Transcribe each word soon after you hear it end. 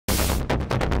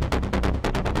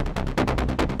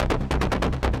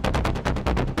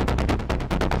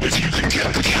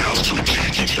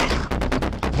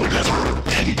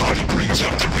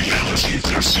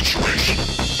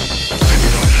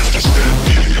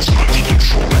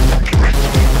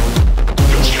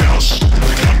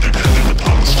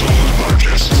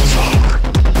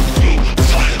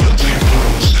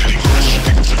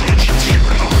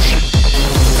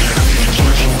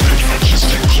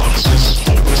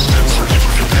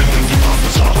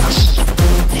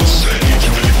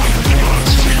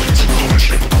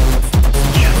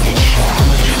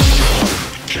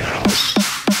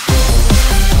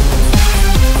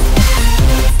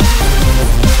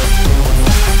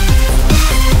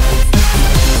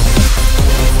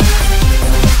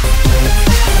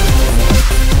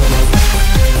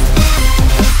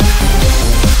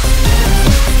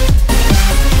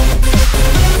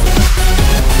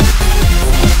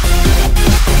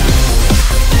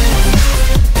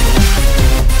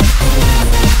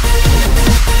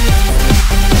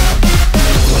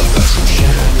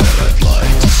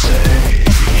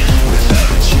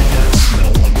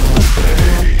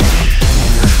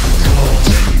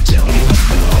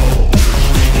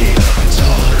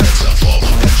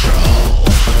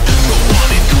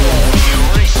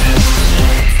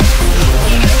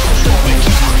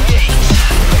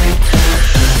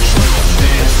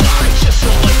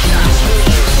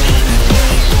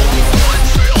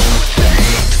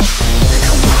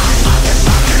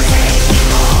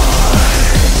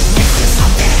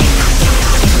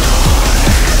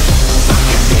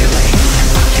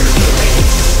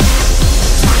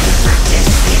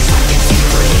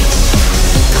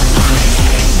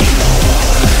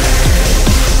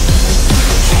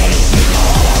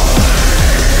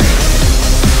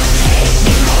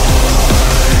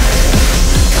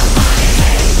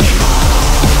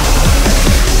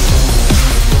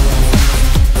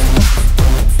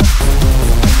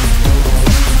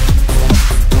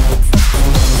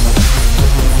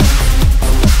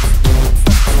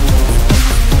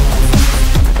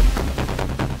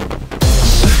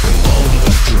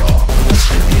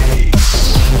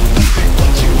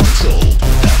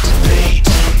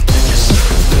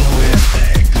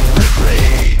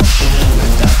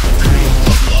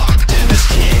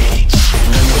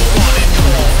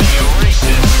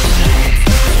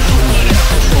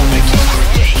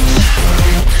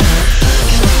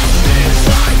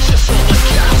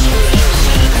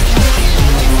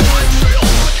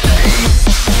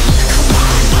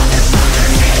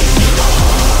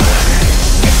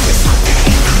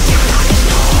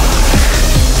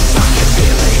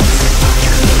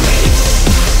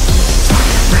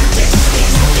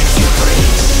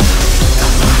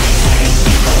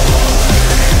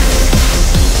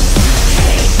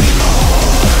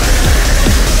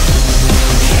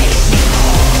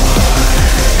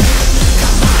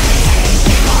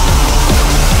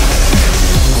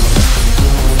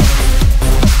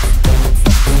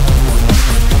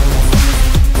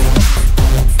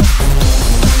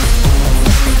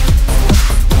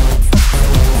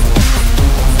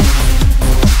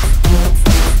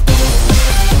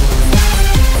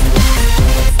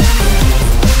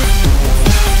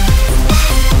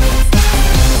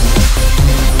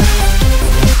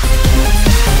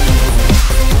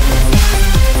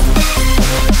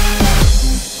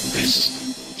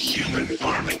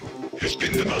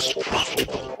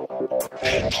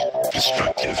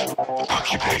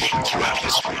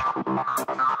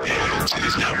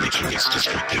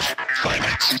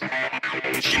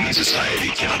Human society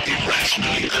cannot be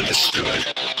rationally understood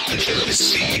until it is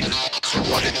seen for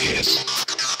what it is.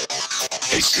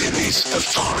 A series of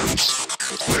farms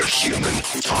where human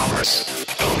farmers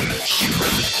own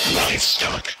human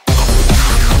livestock.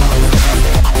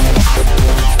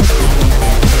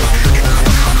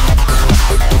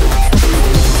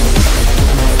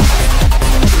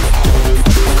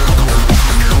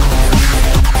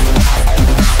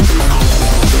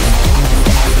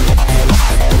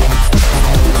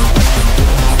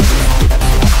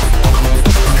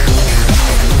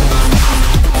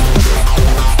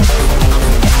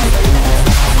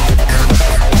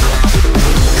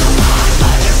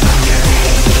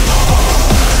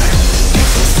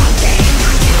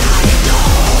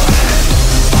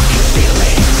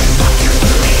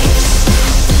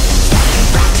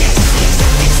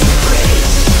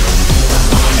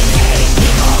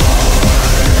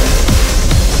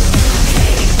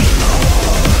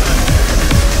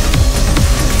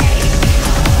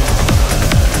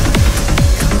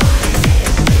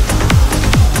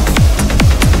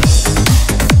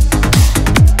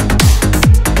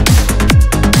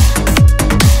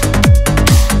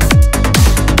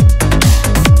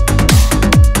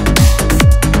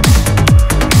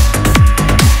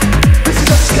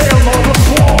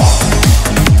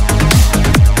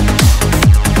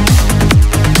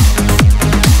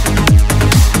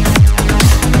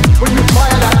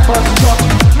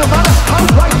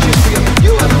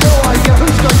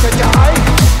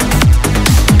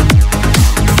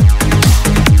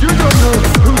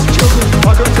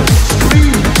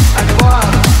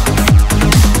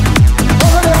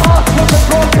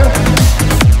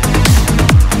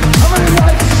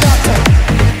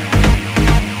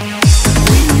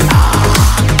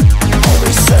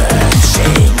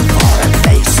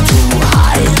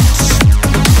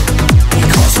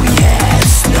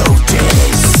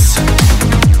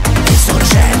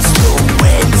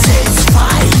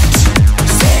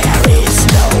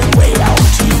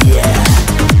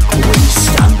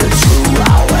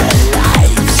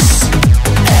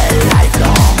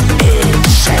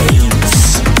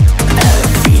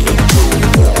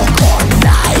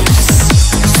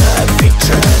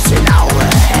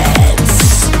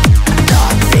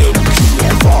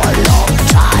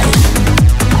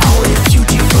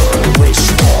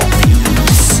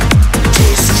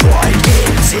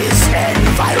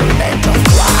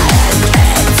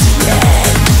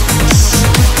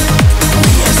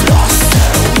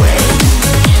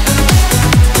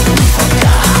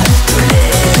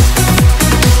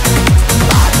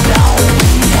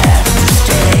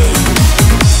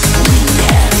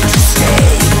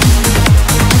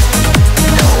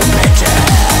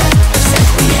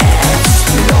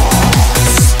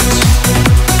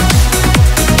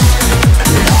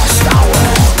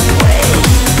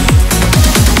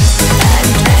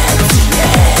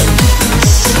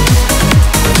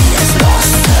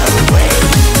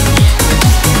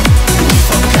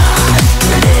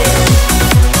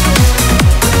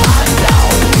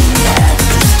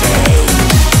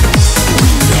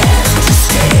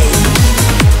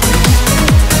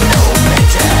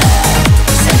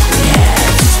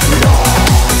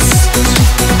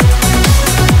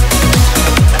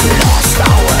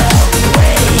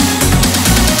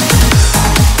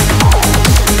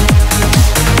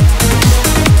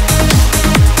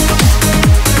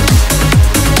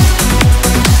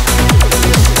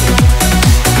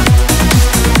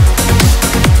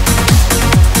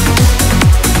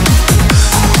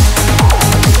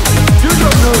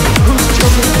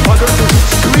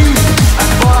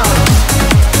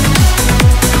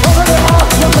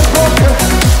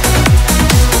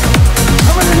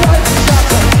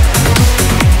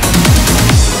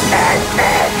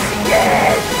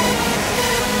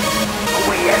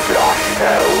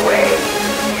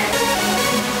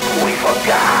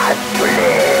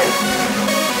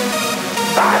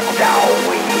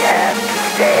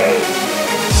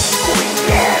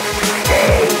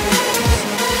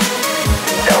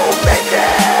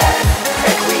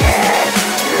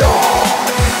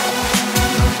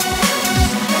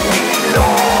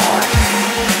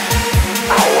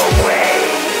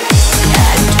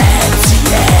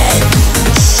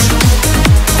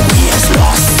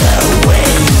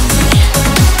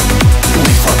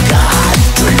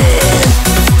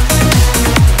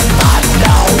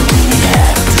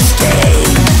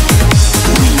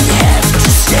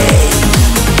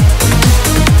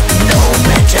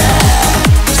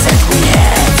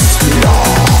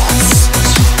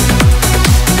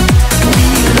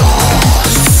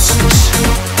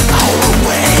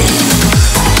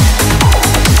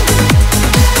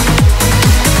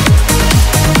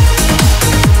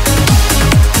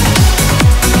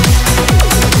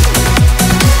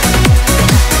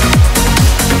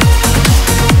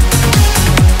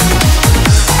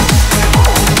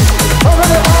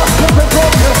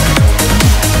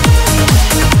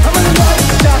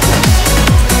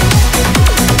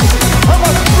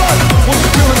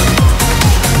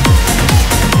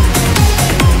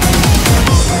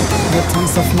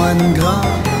 meinem Grab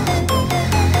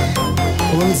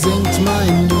und singt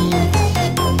mein Lied.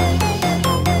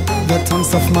 Wer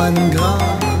tanzt auf meinem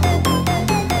Grab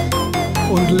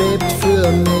und lebt für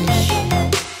mich?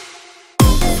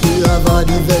 Früher war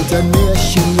die Welt ein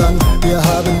Märchenland, wir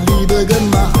haben Liebe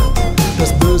gemacht,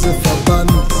 das Böse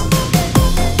verbannt.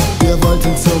 Wir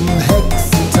wollten zum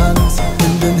Hexentanz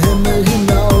in den Himmel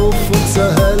hinauf und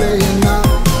zur Hölle hinab.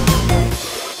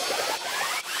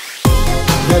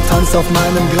 Wer tanzt auf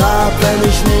meinem Grab, wenn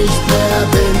ich nicht mehr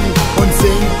bin und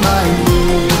singt mein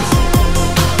Lied?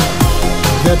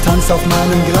 Wer tanzt auf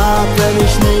meinem Grab, wenn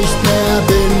ich nicht mehr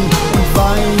bin und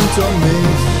weint um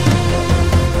mich?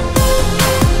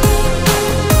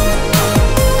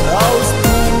 Aus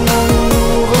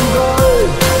purem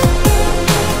Gold.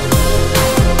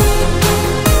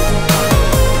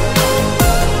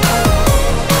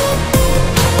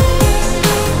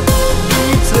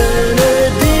 Die Träne,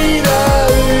 die da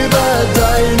über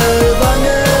deine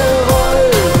Wange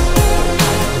rollt,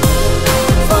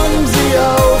 fang sie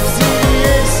auf, sie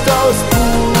ist aus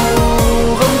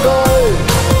purem Gold.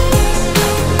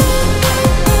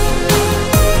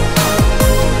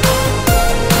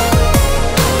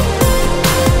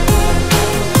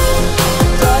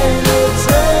 Deine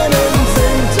Tränen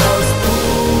sind aus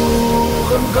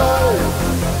purem Gold.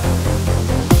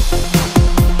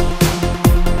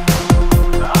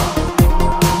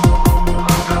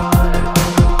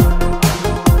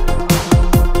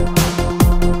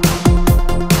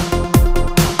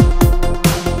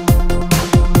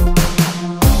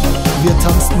 Wir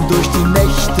tanzten durch die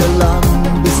Nächte lang,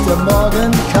 bis der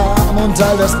Morgen kam und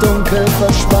all das Dunkel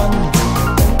verschwand.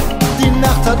 Die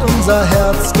Nacht hat unser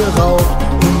Herz geraubt,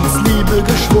 uns Liebe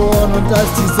geschworen, und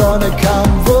als die Sonne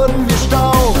kam, wurden wir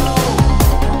Staub.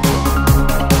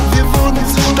 Wir wurden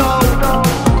zu Staub.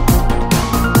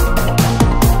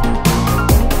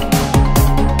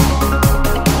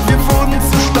 Wir wurden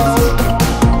zu Staub.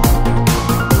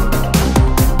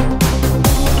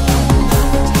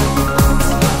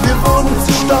 Wir wurden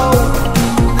zu Staub.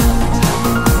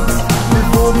 Wir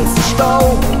wurden zu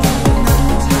Staub.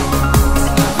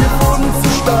 Wir wurden zu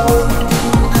Staub.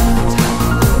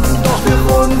 Doch wir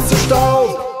wurden zu Staub.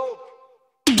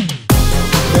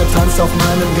 Wer tanzt auf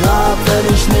meinem Grab, wenn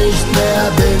ich nicht mehr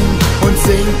bin und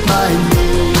singt mein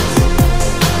Lied?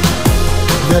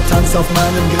 Wer tanzt auf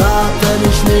meinem Grab, wenn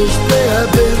ich nicht mehr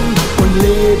bin und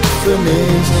lebt für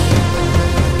mich?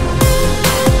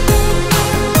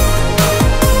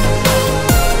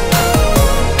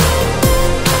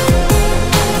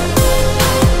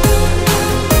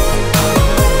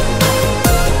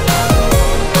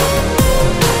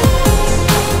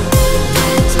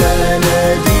 Die Träne,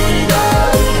 die da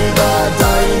über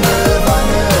deine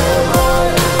Wange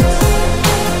rollt,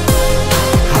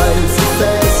 halt sie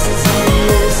fest, sie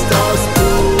ist aus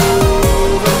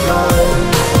purem Gold.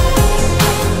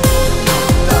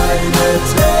 Deine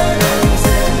Tränen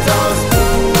sind aus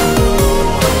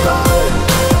purem Gold.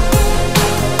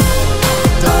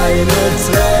 Deine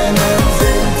Tränen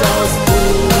sind aus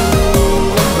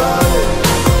purem Gold.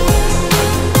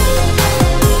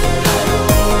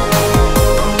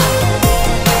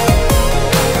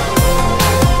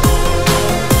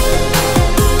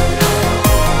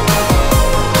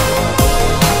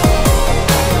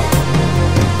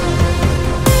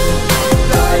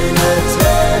 Deine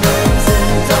Tränen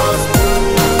sind aus purem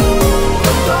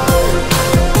Gold.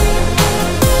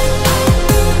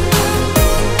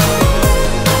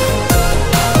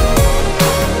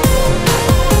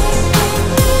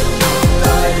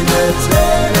 Deine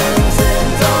Tränen sind aus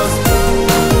purem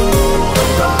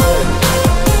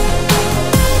Gold.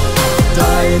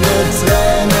 Deine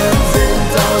Tränen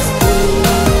sind aus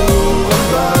purem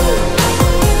Gold.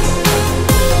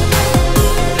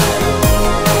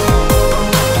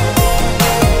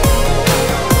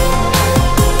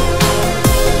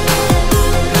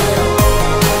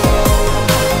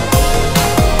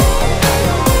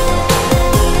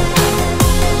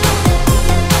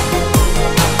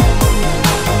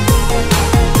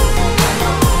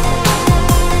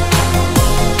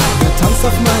 Wer tanzt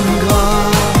auf meinem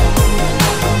Grab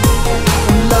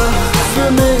und lacht für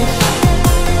mich?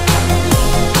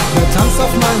 Wer tanzt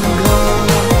auf meinem Grab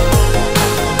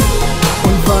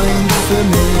und weint für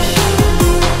mich?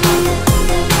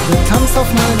 Wer tanzt auf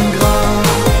meinem Grab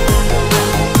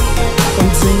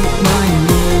und singt mein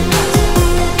Lied?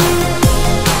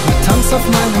 Wer tanzt auf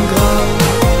meinem Grab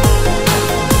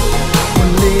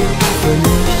und lebt für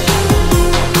mich?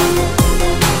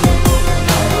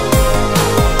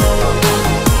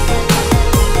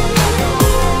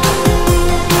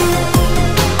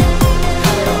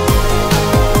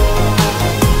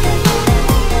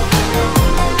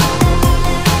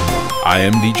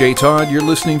 am DJ Todd, you're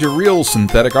listening to Real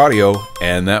Synthetic Audio,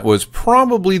 and that was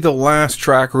probably the last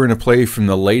track we're going to play from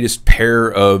the latest pair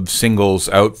of singles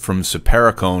out from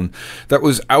Superikone. That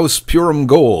was Aus Purem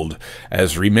Gold,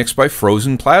 as remixed by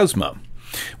Frozen Plasma.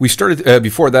 We started,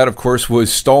 before that, of course, was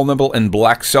Stahlnebel and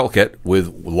Black Selket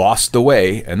with Lost the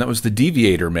Way, and that was the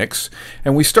Deviator mix.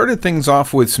 And we started things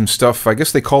off with some stuff, I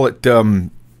guess they call it,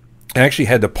 I actually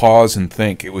had to pause and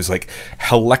think. It was like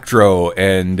Electro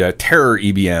and Terror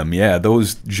EBM, yeah,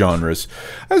 those genres.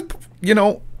 You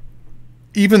know,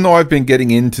 even though I've been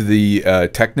getting into the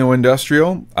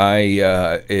techno-industrial,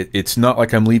 it's not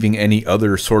like I'm leaving any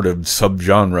other sort of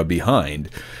subgenre behind.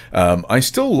 I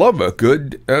still love a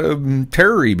good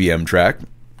Terror EBM track,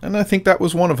 and I think that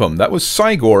was one of them. That was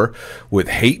Psygore with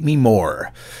Hate Me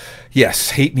More.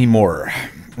 Yes, Hate Me More.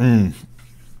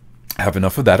 Have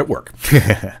enough of that at work.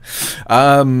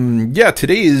 Yeah,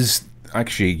 today is...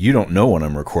 Actually, you don't know when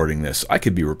I'm recording this. I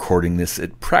could be recording this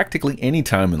at practically any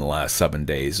time in the last 7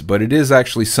 days, but it is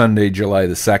actually Sunday, July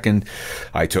the 2nd.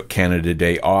 I took Canada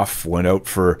Day off, went out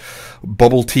for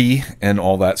bubble tea and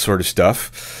all that sort of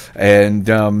stuff. And,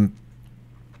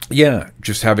 yeah,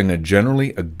 just having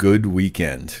generally a good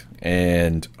weekend.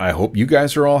 And I hope you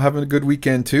guys are all having a good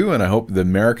weekend too, and I hope the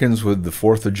Americans with the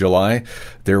 4th of July,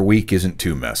 their week isn't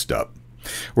too messed up.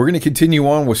 We're going to continue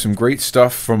on with some great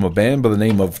stuff from a band by the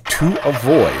name of To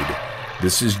Avoid.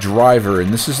 This is Driver,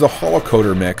 and this is the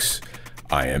Holocoder mix.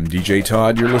 I am DJ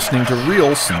Todd, you're listening to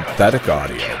Real Synthetic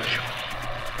Audio.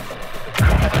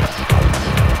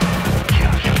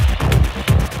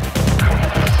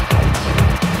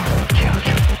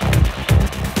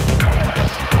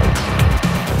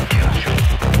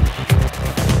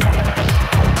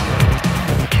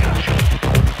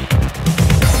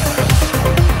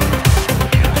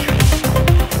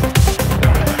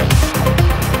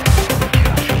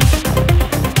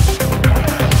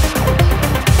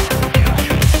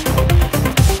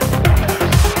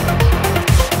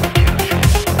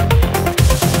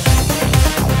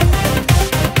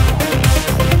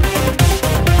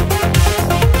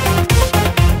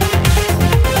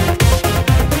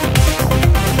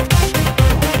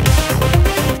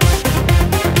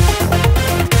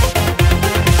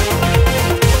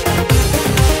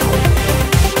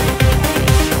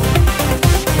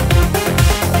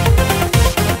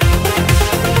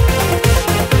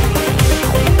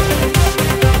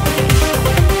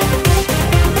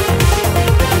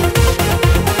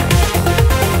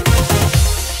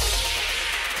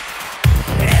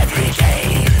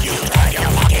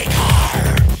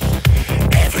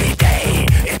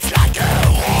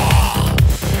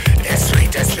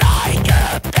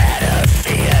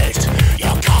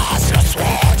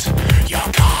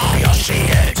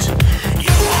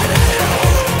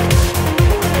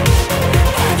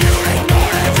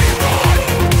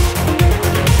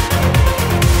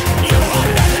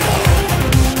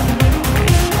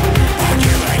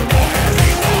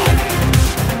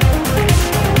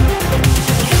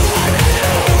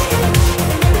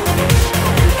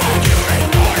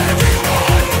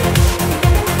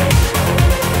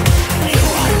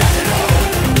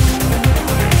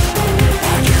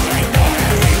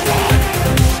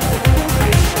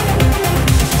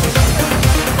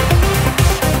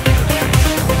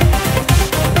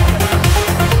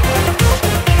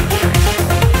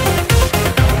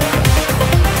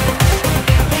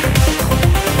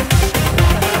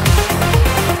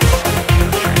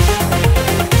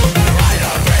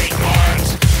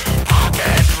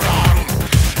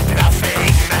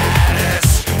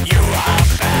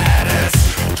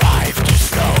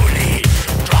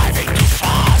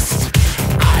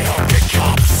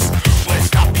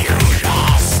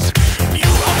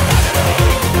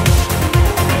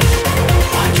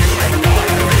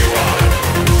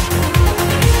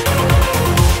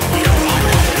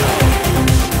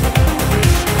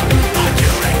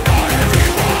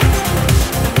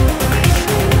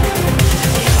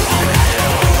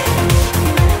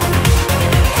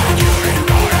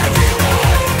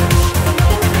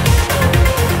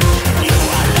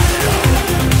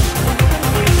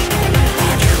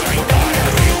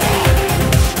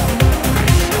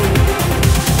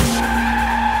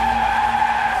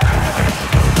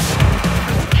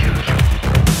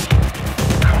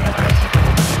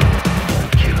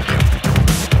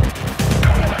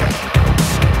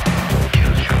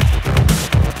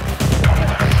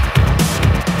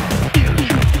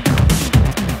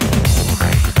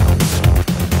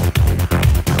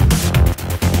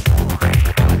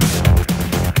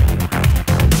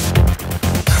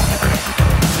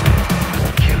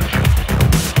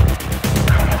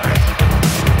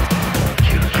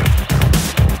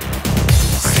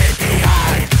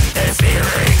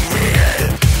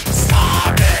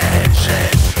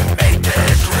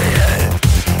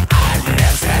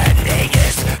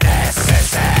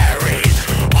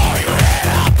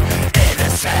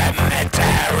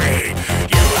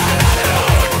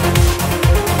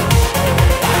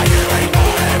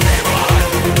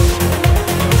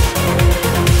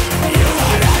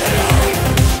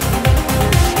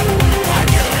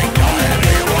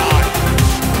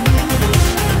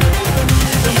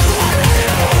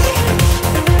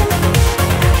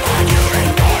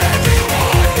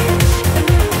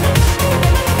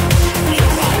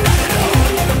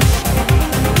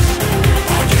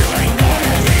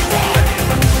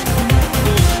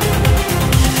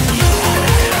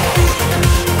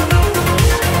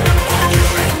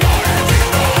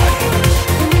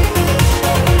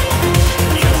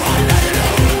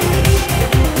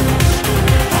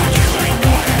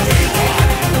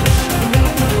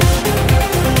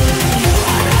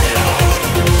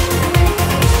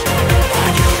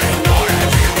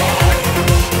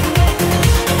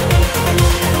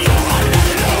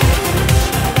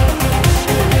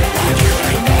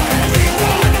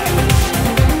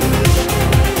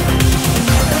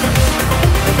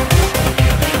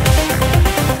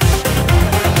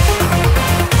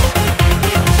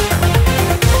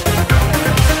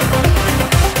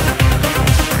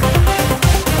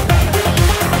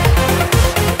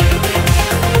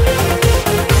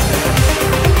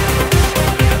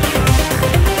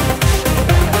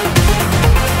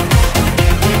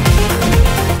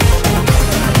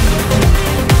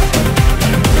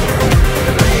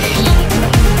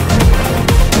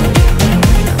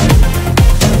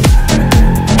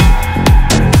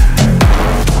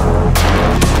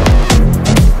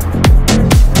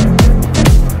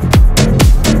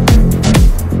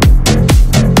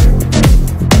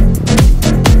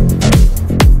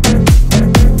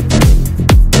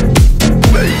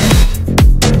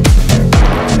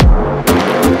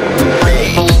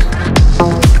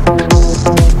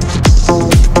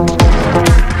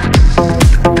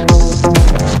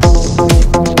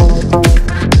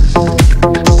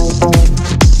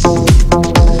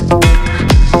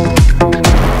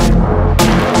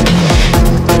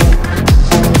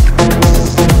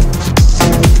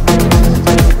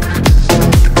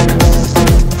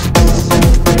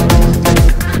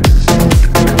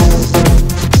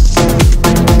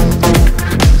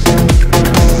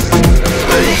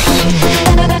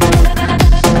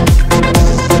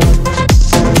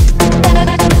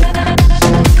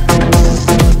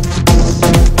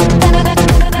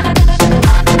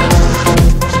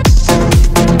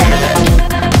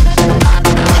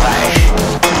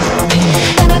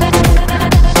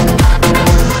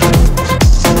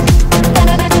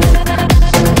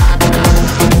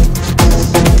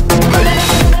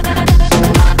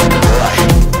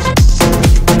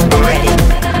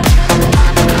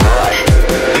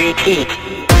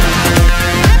 Repeat.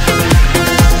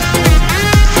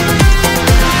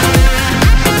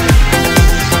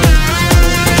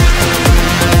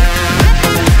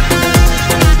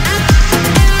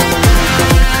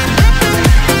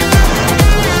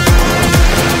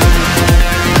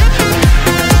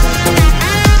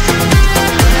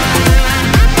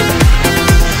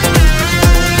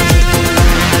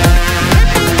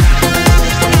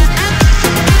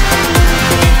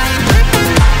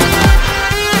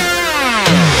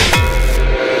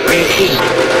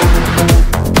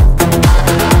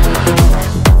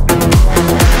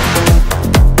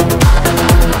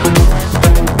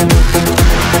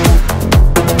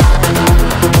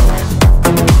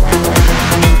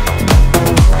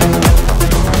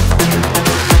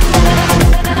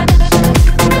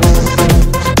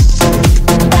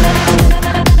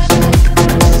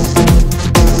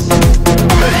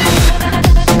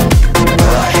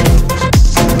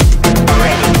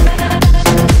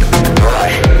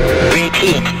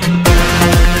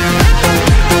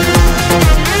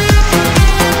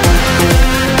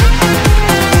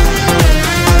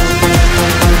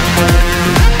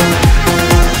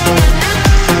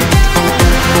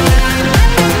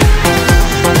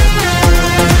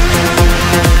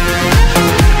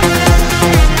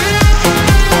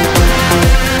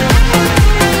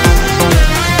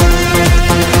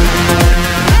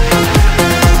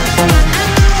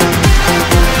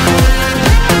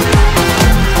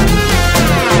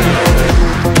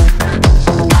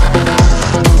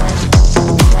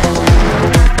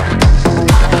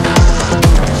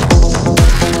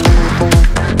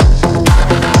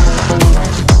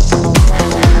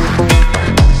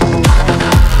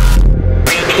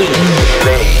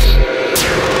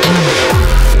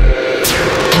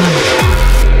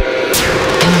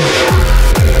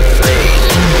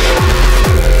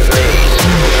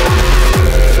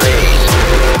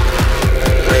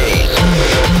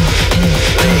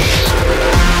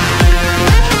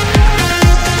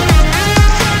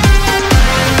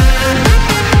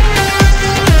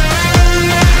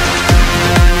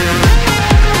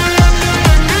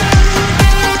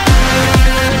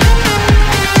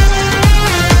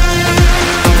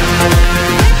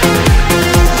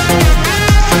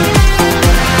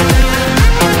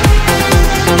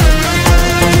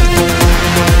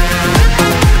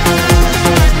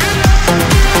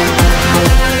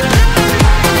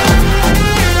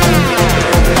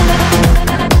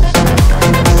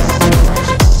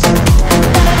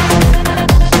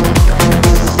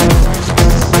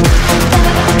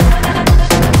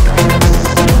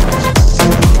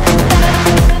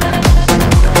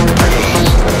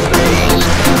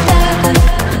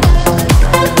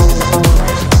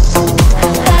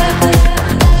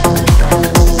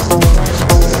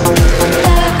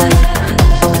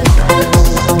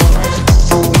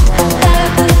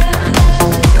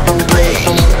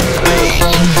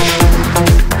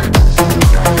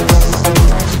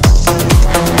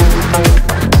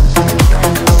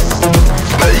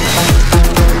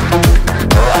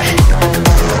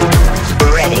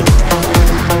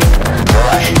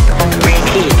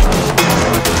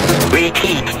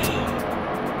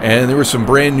 And there was some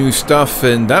brand new stuff,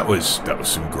 and that was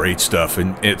some great stuff.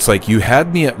 And it's like you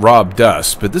had me at Rob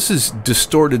Dust, but this is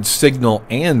Distorted Signal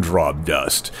and Rob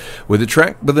Dust with a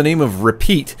track by the name of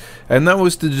Repeat, and that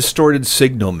was the Distorted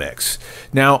Signal mix.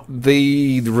 Now,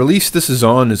 the release this is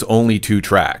on is only 2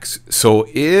 tracks, so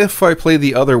if I play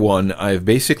the other one, I've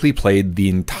basically played the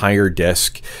entire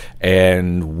disc,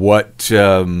 and what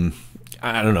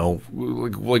I don't know,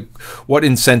 like what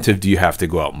incentive do you have to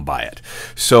go out and buy it?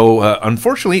 So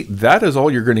unfortunately, that is all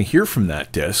you're going to hear from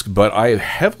that disc, but I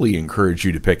heavily encourage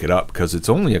you to pick it up because it's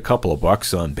only a couple of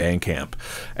bucks on Bandcamp,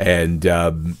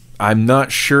 and I'm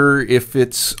not sure if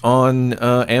it's on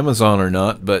Amazon or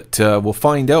not, but we'll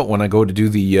find out when I go to do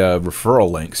the referral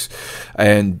links.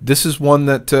 And this is one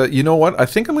that, you know what, I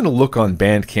think I'm going to look on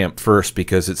Bandcamp first,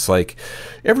 because it's like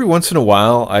every once in a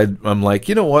while I'm like,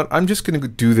 you know what, I'm just going to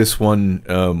do this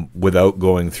one without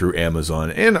going through Amazon.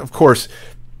 And of course,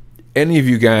 any of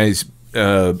you guys,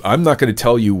 I'm not going to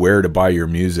tell you where to buy your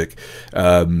music.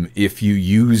 If you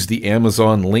use the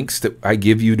Amazon links that I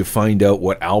give you to find out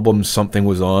what album something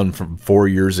was on from 4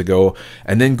 years ago,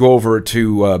 and then go over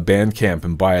to Bandcamp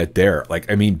and buy it there.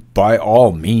 Like, I mean, by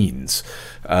all means.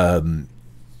 I'm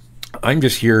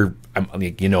just here,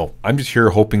 I'm just here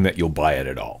hoping that you'll buy it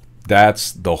at all.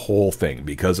 That's the whole thing,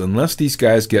 because unless these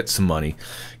guys get some money,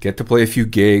 get to play a few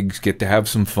gigs, get to have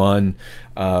some fun,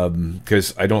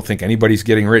 because I don't think anybody's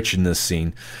getting rich in this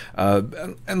scene,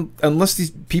 and unless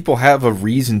these people have a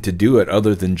reason to do it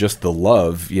other than just the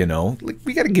love, like,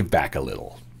 we got to give back a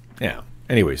little. Yeah.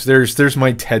 Anyways, there's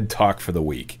my TED Talk for the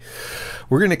week.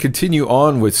 We're going to continue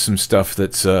on with some stuff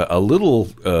that's a little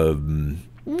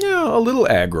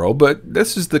aggro, but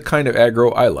this is the kind of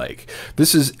aggro I like.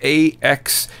 This is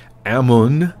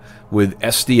A-X-Amun with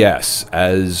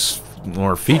SDS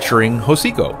or featuring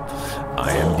Hocico.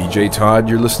 I am DJ Todd.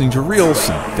 You're listening to Real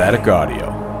Synthetic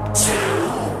Audio.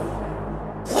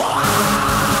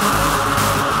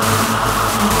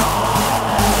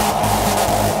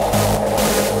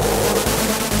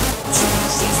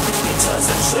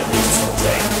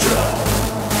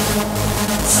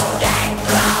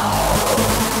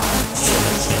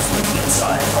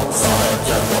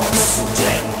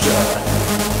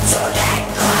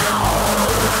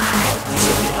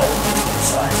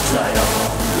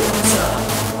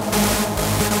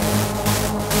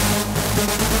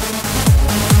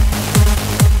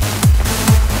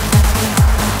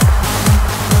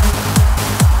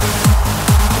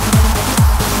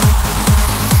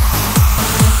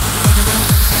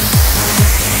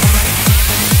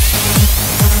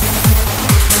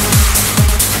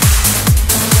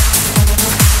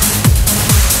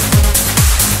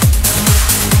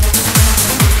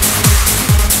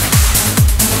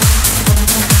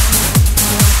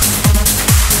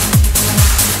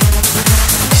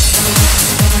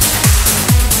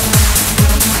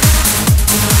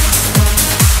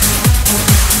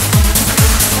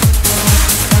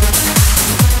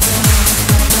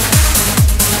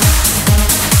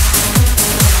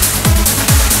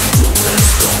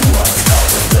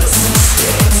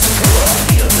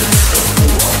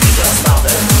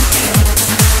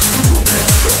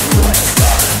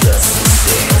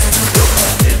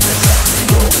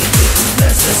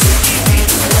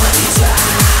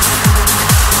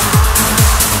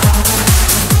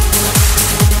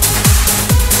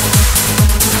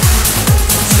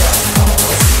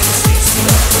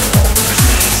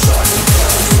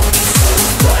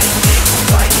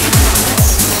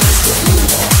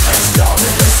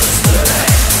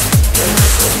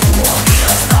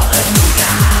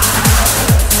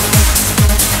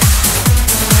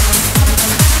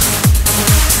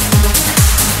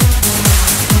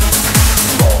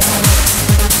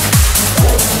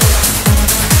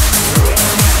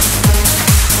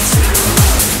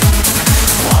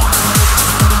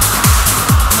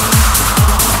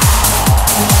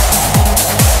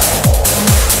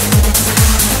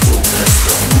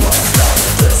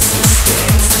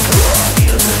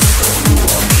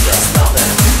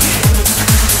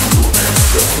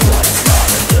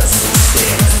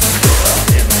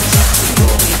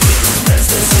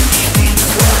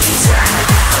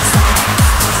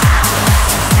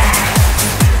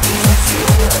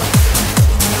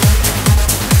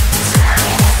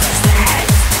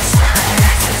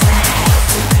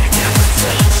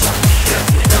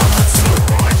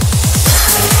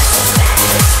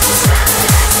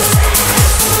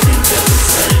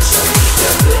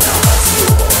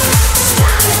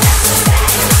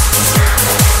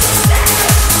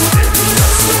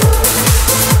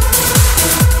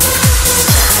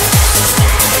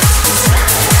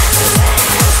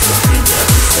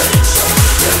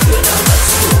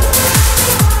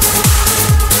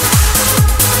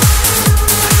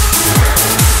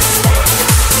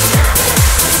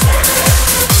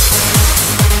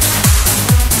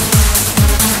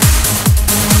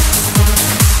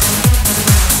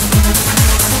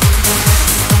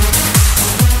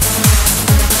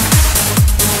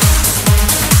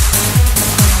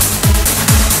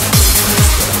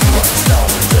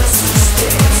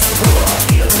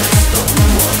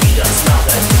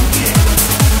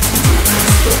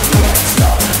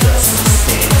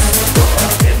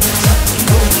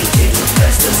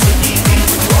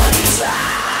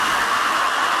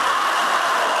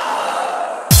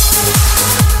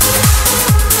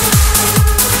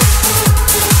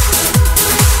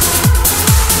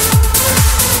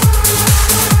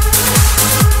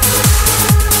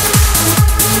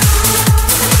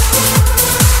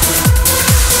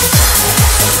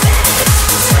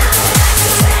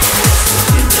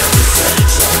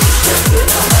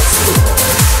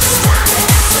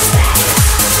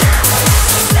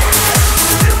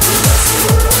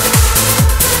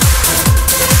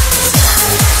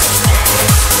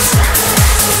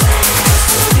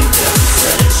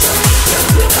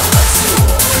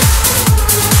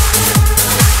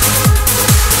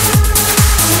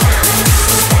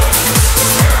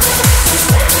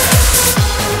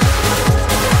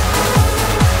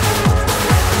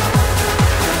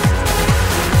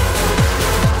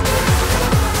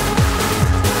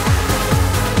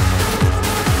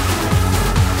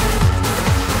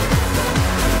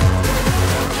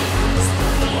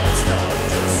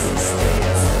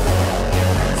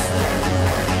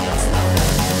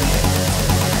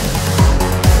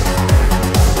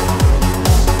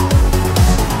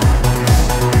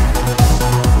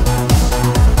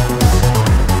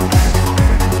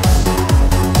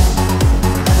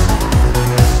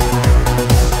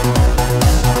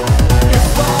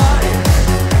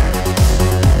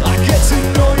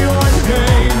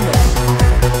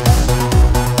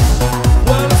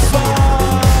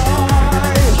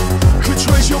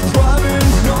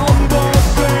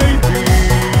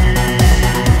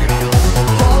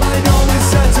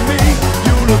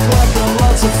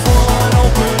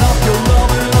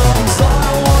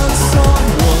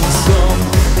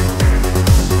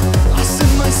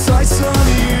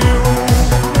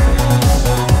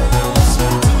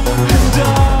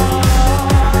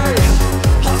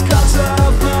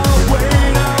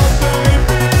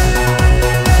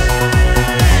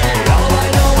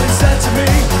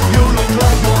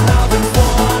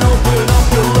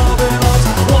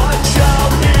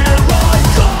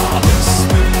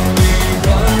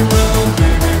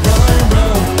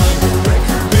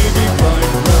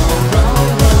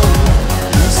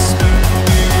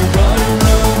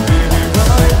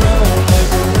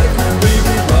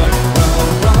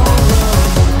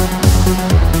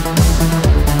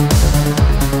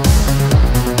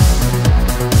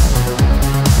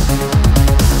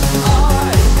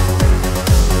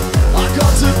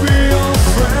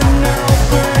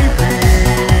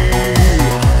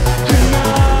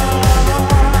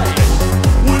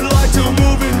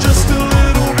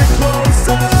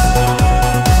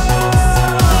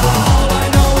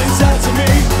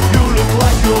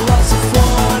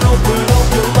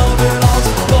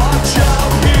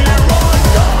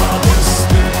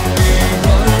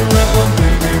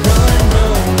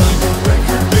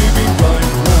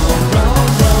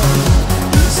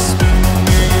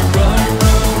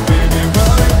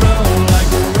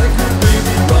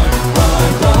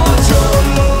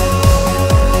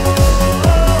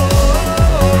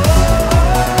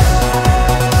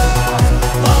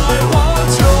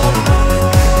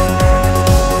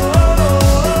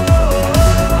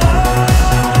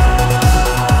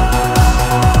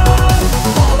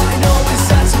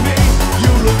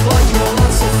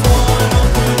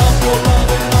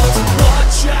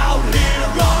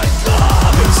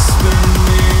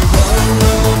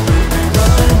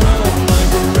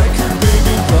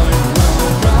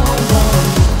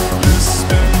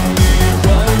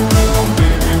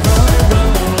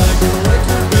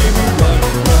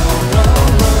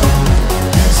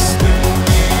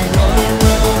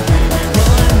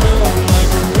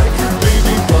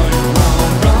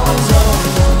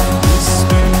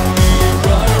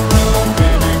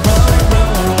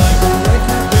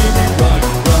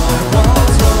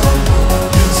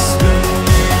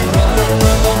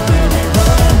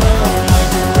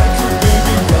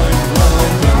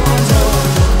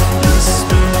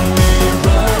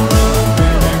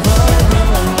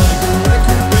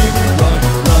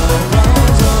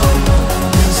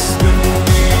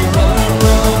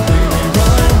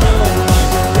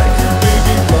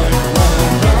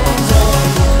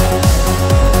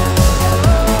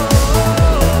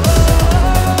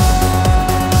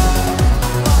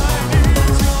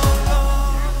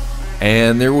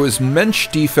 And there was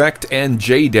Menschdefekt and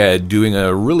JDead doing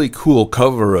a really cool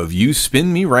cover of You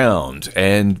Spin Me Round.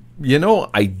 And, you know,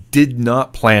 I did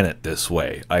not plan it this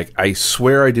way. I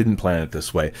swear I didn't plan it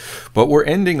this way. But we're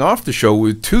ending off the show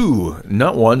with two,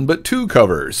 not one, but two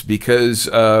covers. Because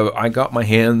I got my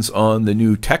hands on the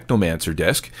new Technomancer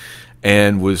disc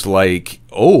and was like,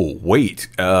 oh, wait,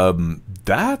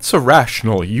 that's a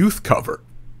Rational Youth cover.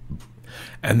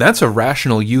 And that's a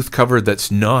Rational Youth cover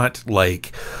that's not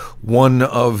like one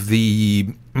of the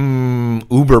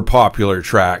uber popular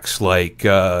tracks like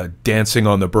Dancing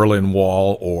on the Berlin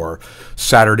Wall or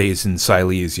Saturdays in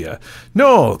Silesia.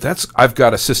 No, that's I've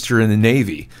Got a Sister in the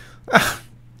Navy.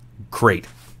 Great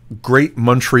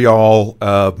Montreal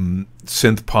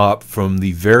synth pop from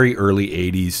the very early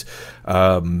 80s.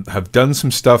 Have done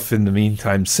some stuff in the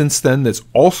meantime since then that's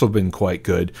also been quite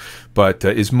good, but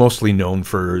is mostly known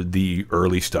for the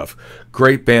early stuff.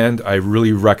 Great band. I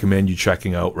really recommend you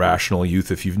checking out Rational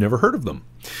Youth if you've never heard of them.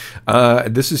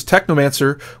 This is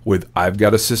Technomancer with I've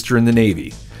Got a Sister in the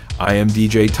Navy. I am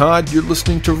DJ Todd. You're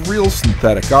listening to Real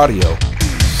Synthetic Audio.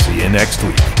 See you next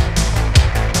week.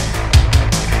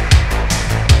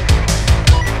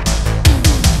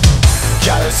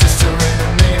 Got a sister in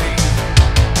the Navy.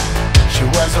 She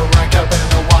wears a rank up